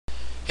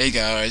Hey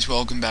guys,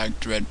 welcome back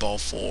to Red Ball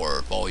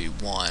 4 Volume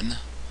 1.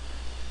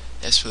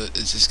 This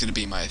is going to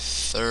be my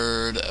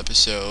third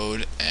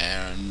episode,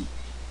 and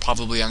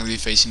probably I'm going to be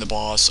facing the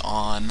boss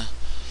on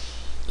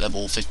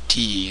level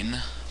 15.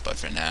 But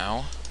for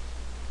now,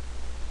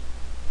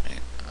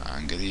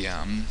 I'm going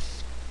to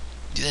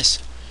do this.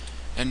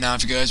 And now,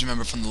 if you guys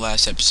remember from the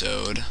last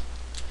episode,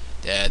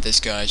 that this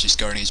guy's just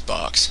guarding his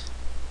box.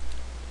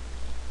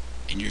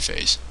 In your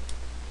face.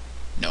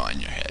 No, on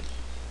your head.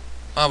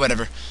 Oh,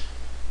 whatever.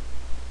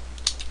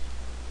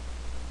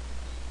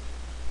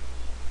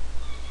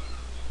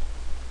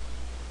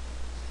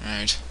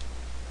 Alright.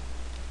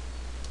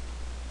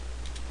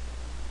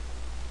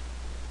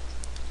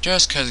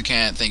 Just because I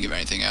can't think of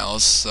anything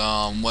else,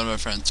 one of my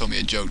friends told me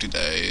a joke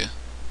today,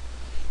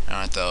 and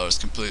I thought it was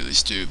completely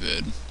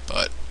stupid,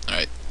 but,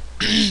 alright.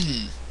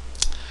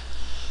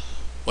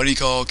 What do you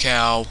call a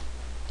cow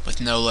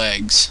with no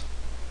legs?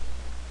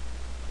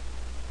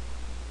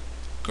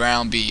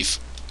 Ground beef.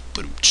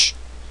 Booch.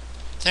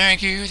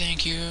 Thank you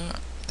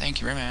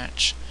very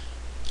much.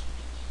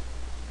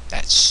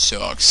 That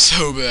sucks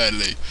so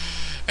badly.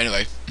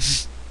 Anyway.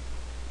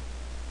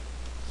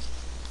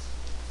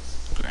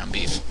 Ground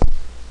beef.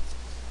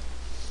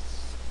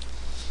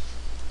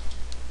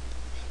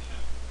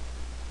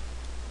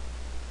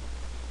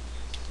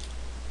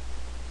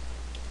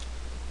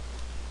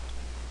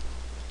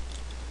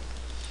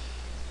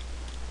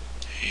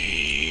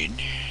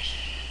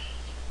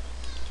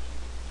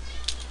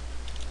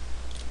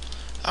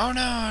 Oh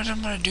no, I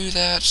don't want to do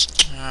that.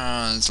 It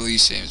at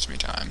least saves me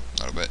time a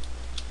little bit.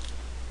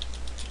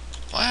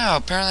 Wow,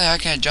 apparently I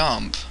can't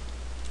jump.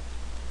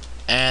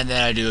 And then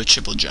I do a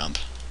triple jump.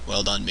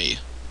 Well done, me.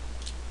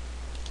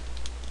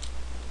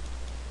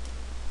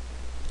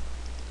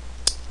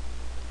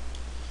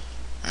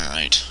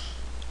 Alright.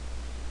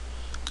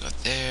 Go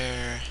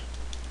there.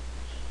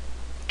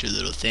 Do a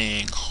little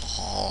thing.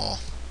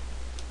 Oh.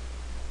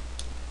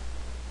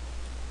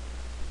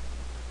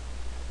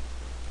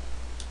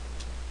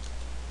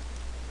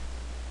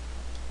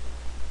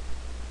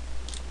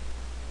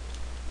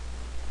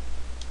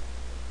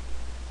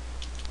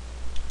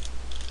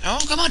 Oh,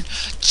 come on!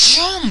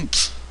 Jump!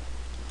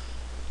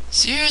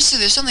 Seriously,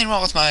 there's something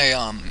wrong with my,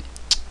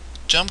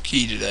 jump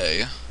key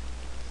today.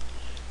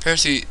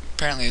 Apparently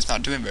it's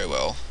not doing very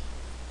well.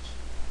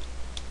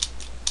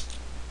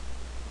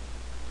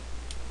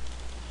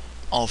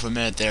 Oh, for a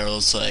minute there, it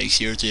was like,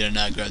 seriously, did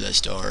not grab that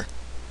star.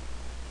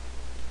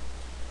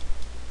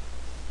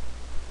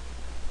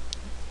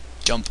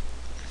 Jump.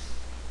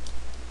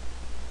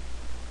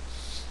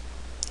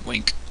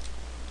 Wink.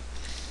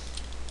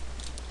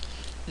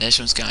 This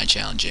one's kinda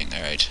challenging,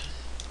 alright.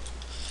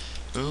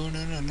 Oh, no.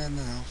 And...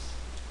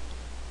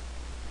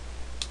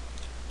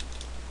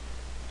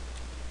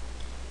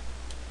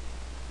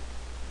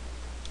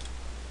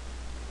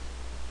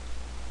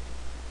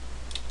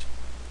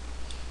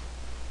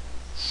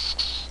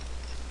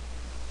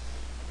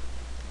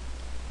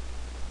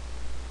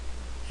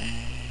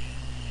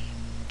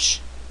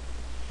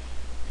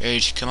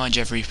 Alright, come on,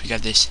 Jeffrey, we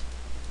got this.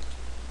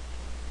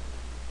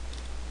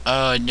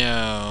 Oh,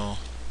 no.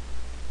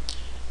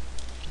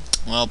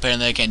 Well,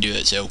 apparently I can't do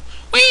it, so...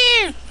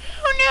 Whee!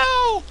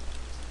 Oh,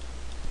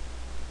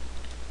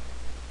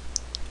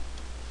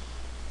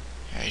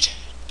 no! Alright,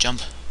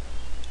 jump.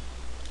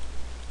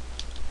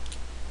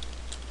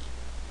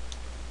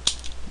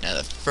 Now,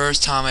 the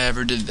first time I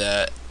ever did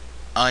that,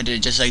 I did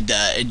it just like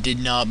that. It did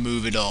not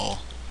move at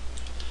all.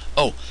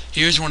 Oh,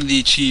 here's one of the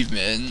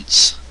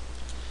achievements.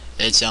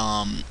 It's, you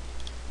have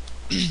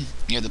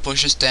to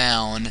push this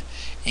down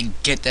and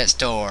get that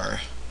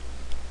star.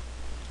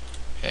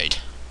 Right.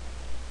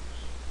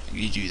 I'm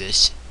gonna do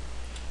this.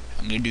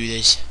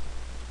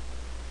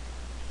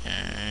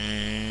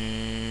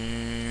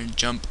 And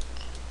jump.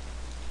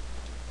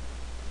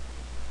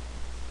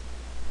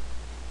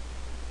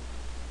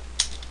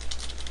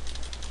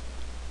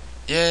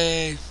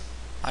 Yay!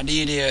 I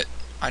did it.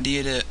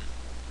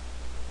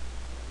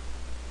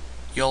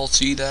 Y'all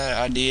see that?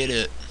 I did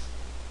it.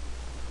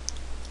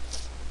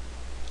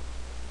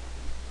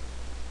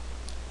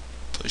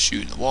 Push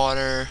you in the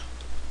water.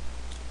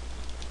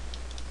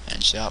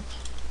 And stop.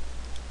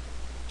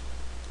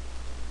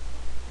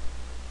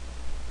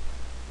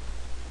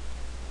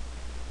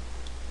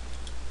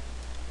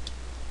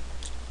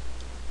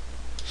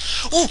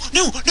 Oh,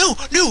 no! Come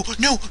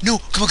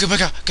on, get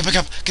back up.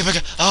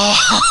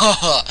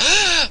 Oh,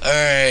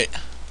 alright.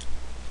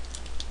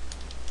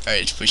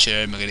 Alright, let's push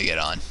it. I'm gonna get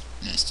on.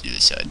 Let's do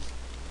this side.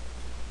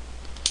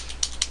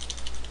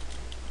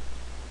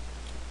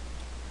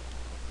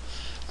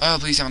 Oh,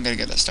 please, I'm gonna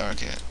get that star.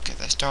 Get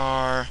that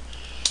star.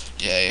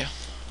 Yay.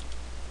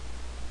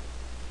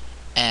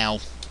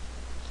 Ow.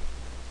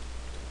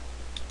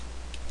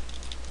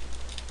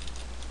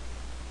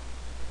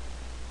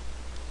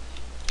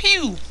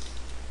 Pew!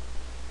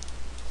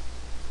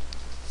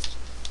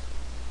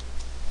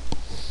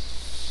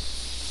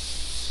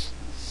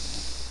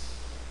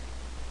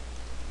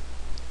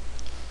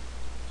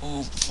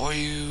 Oh, before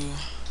you...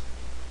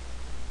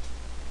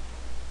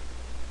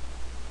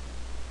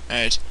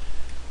 Alright.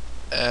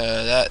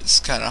 that's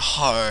kind of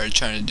hard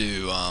trying to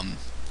do.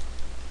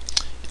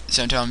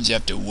 Sometimes you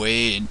have to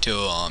wait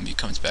until he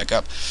comes back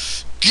up.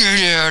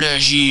 Get out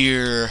of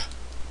here!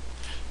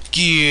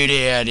 Get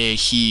out of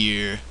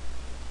here!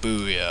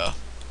 Booyah!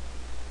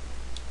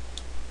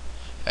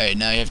 Alright,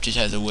 now you just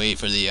have to wait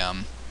for the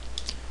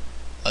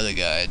other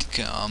guy to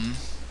come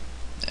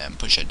and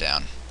push it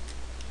down.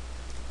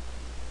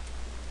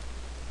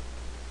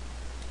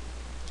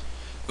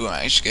 Ooh,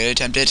 I actually gonna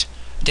attempt it.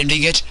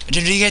 Attempting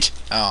it.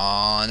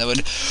 Oh, that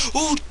would.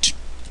 Ooh.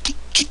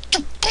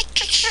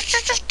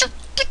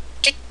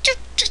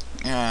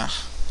 Yeah.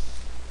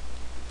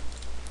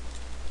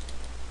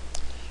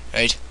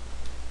 Right.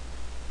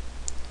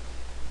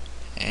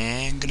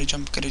 And gotta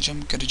jump.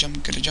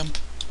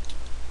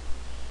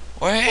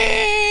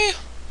 Way.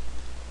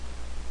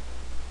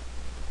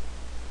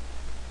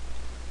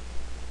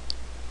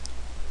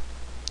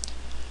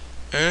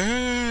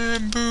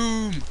 And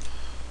boom.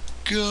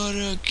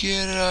 Gotta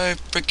get it. I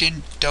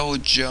freaking double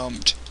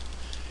jumped.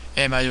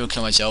 And I might as well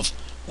kill myself.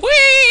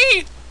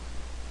 Whee!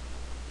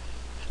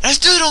 I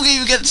still don't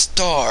even get the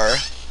star.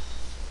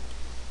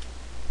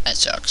 That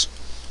sucks.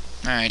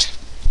 Alright.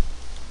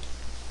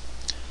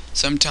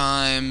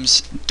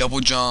 Sometimes double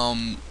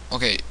jump.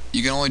 Okay,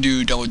 you can only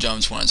do double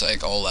jumps when it's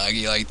like all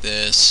laggy like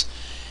this.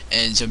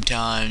 And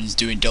sometimes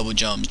doing double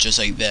jumps just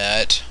like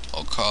that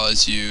will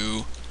cause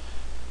you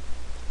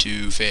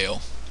to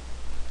fail.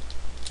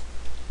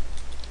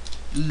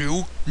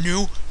 No.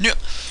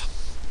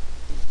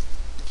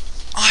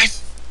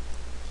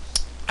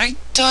 I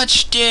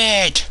touched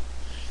it.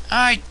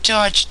 I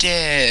touched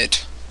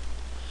it.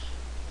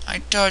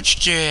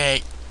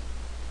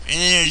 And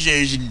then it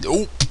says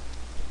nope.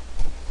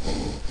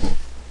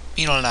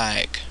 Me no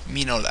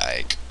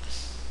like.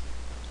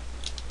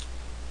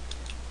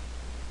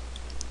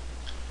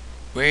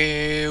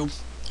 Well,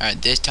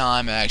 alright, this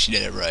time I actually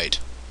did it right.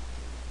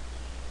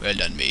 Well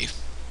done, me.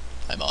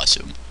 I'm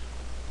awesome.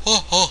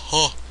 Ha ha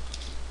ha.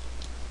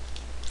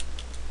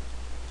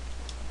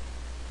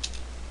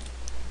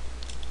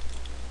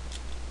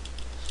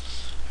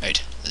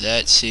 Right,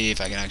 let's see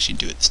if I can actually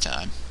do it this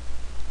time.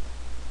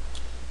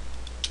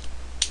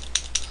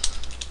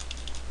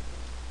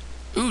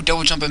 Ooh,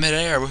 double jump in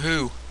midair,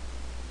 woohoo!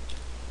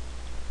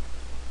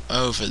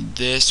 Oh, for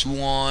this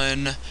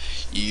one,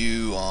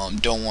 you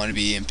don't want to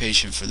be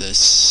impatient for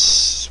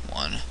this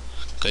one,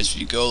 because if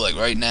you go like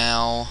right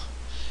now,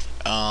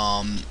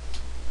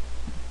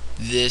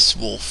 this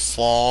will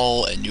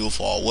fall and you'll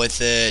fall with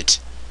it.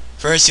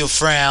 First you'll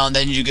frown,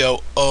 then you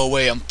go, oh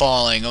wait, I'm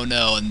falling, oh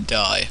no, and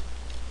die.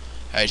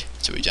 Alright,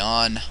 so we're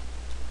done.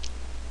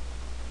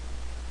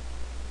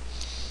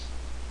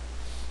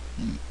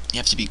 You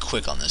have to be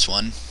quick on this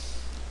one.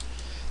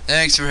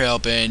 Thanks for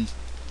helping,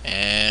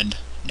 and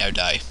now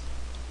die.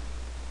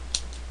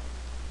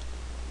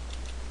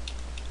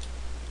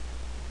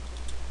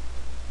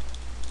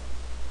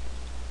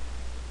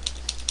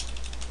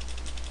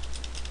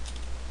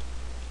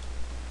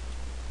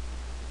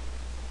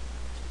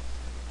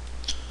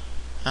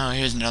 Oh,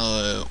 here's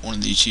another one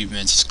of the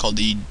achievements. It's called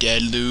the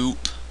dead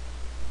loop.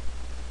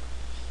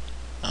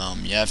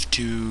 You have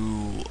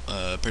to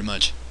pretty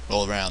much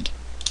roll around.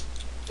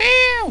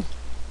 Wow!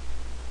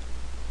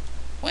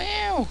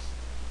 Wow!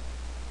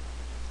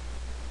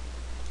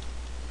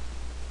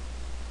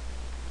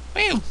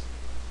 Wow!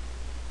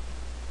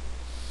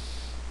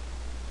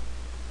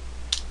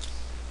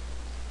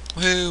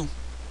 Woo!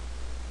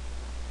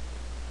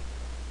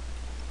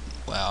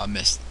 Wow, I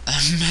missed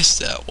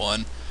that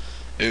one.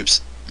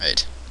 Oops.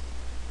 Right.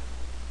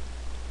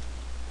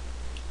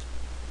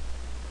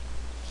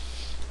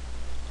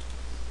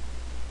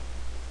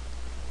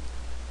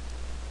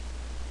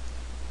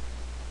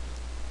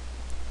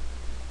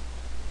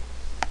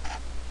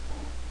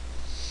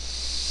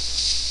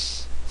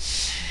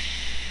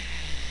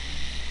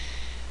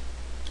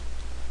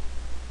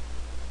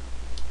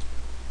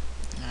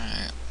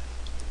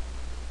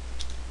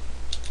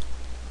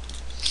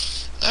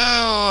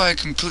 Oh, I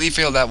completely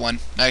failed that one.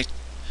 I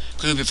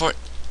completely before.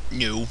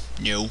 No.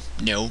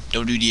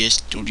 Don't do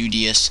this.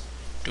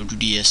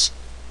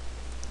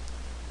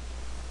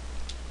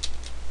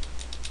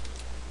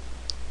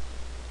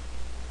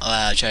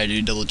 I'll try to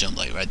do double jump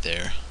like right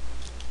there.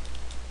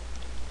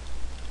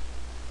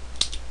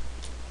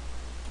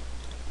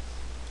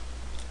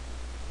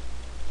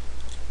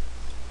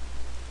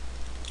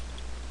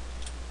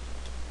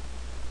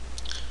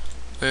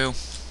 Well.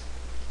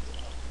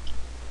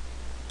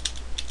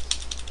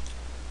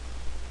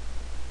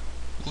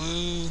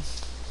 Woo.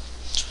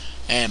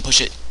 And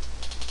push it.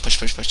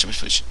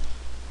 Push.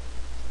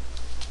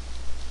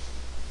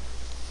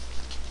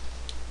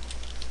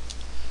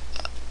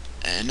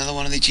 Another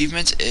one of the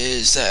achievements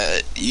is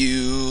that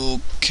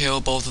you kill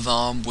both of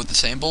them with the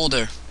same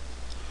boulder.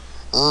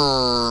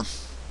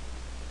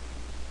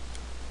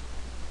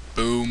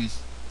 Boom.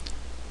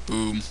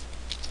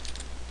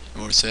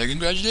 Or say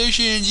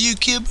congratulations, you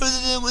killed both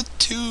of them with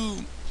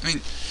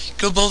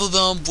kill both of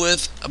them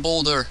with a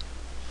boulder.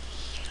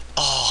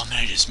 Oh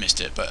man, I just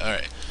missed it, but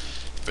alright.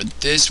 For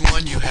this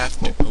one, you have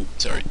to. Oh,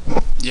 sorry.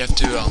 You have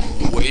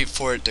to wait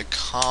for it to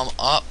come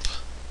up.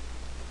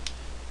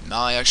 Am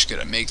I actually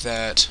gonna make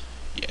that?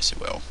 Yes, it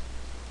will.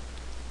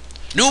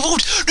 No,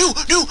 won't! No,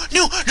 no,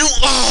 no, no!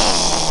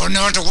 Oh,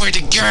 not to wait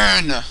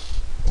again!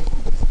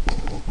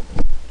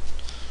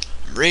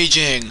 I'm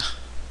raging.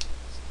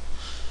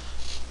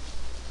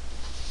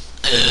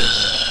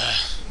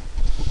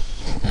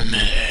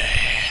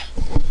 Meh.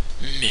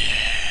 Meh.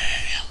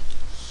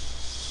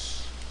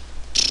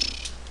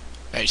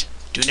 Right,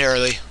 doing it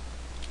early,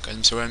 because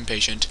I'm so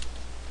impatient.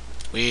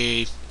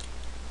 We.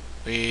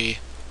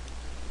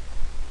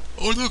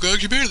 Oh look, I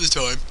actually made it this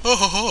time! Ha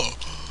ha ha!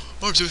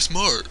 I'm so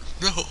smart!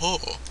 Ha ha ha!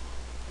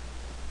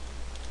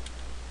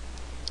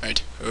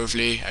 Right,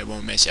 hopefully I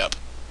won't mess up.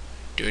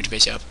 Do it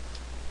mess up.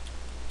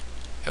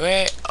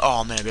 Wait!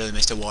 Oh man, I barely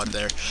missed the water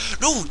there.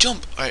 No,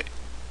 jump! Alright.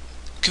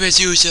 Commit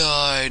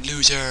suicide,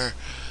 loser!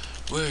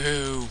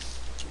 Woohoo!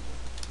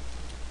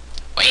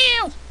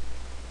 Wow!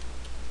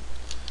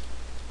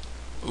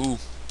 Ooh,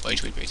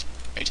 wait.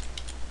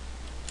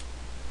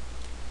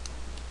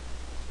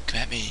 Come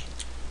at me.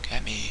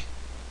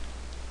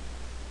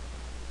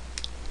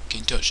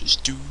 Can't touch this.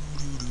 Can't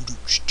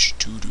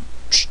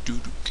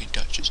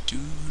touch this.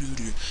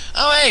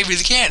 Oh hey,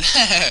 really can't.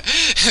 I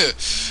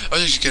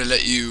was actually gonna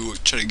let you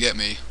try to get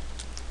me.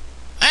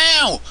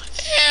 Ow!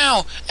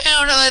 Ow!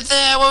 Ow! Not like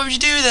that. Why would you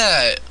do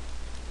that?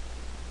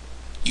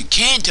 You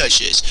can't touch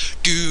this.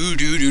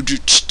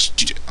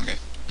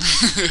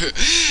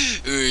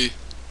 Okay.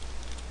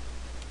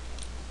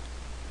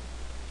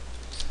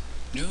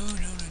 No.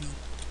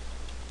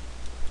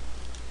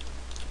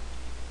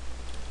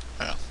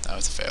 Oh, that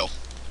was a fail.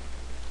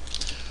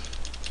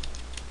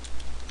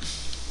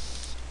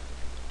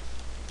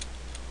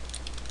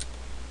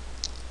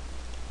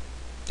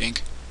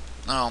 Dink.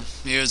 Oh,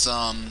 here's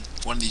one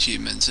of the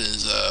achievements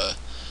is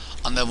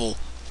on level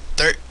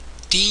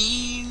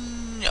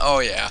 13. Oh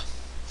yeah.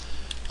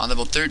 On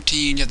level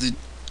 13 you have to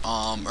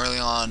early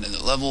on in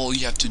the level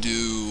you have to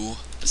do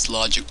this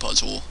logic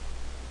puzzle.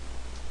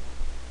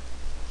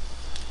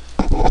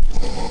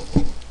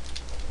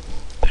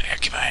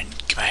 Come on.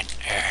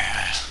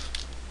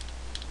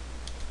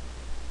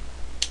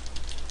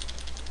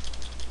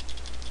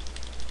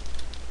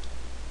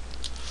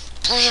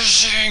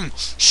 Processing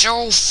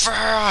so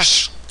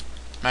fast.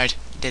 Right,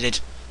 did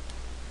it.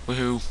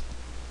 Woohoo.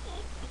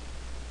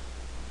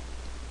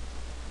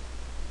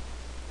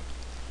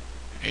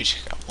 Right,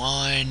 got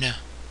one.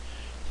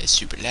 It's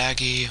super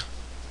laggy.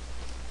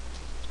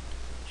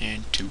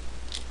 And two.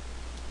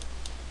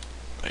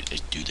 Right,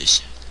 let's do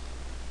this.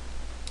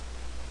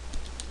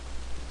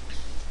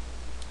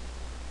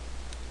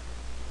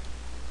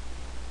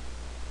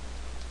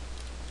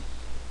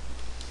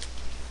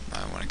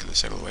 I want to get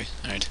this out of the way.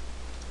 Alright.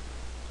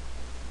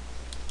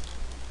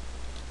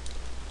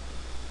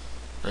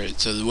 Right,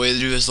 so the way to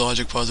do this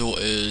logic puzzle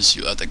is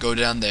you have to go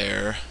down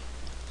there.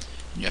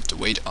 And you have to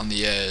wait on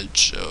the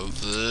edge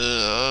of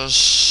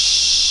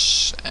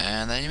this.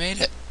 And then you made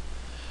it.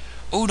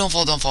 Oh, don't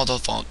fall.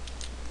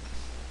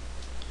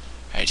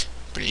 Right,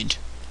 brilliant.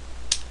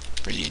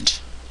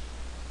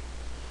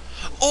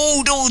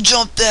 Oh, don't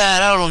jump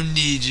that! I don't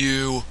need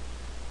you.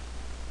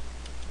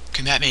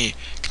 Come at me,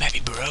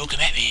 bro. Come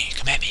at me.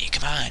 Come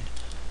on,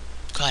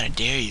 I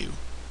dare you.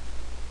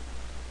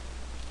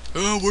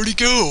 Oh, where'd he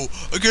go?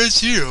 I can't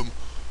see him.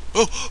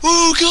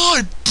 Oh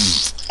God!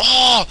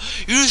 Oh,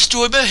 you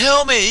destroyed my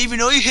helmet, even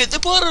though you hit the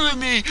bottom of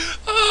me.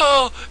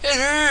 Oh, it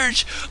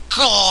hurts.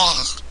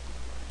 God.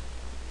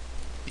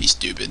 He's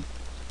stupid.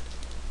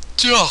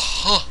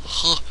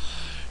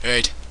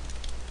 Right.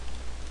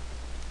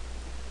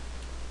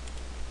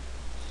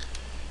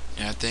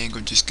 Yeah, I think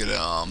we're just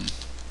gonna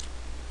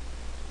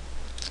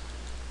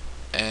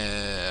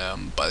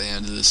by the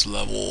end of this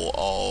level,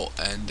 I'll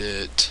end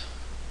it.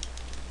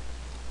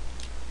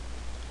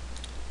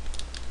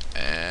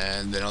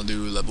 And then I'll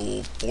do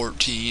level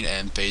 14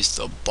 and face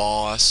the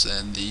boss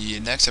in the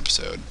next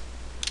episode.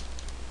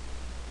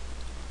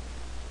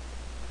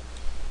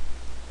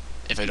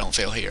 If I don't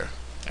fail here.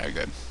 Very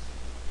good.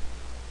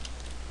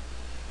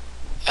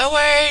 Oh,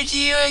 where's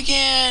you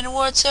again?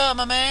 What's up,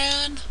 my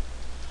man?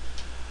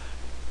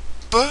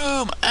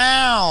 Boom!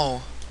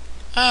 Ow!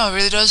 Oh, it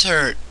really does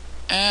hurt.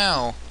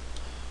 Ow.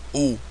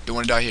 Ooh, don't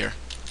want to die here.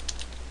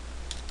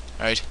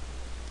 Alright.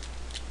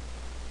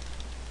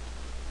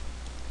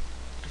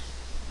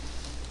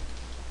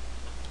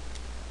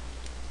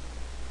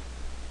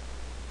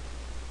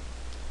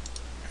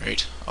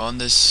 Alright, on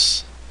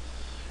this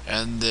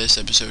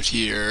episode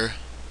here.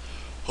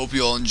 Hope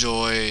you all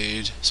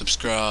enjoyed.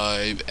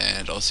 Subscribe,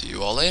 and I'll see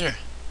you all later.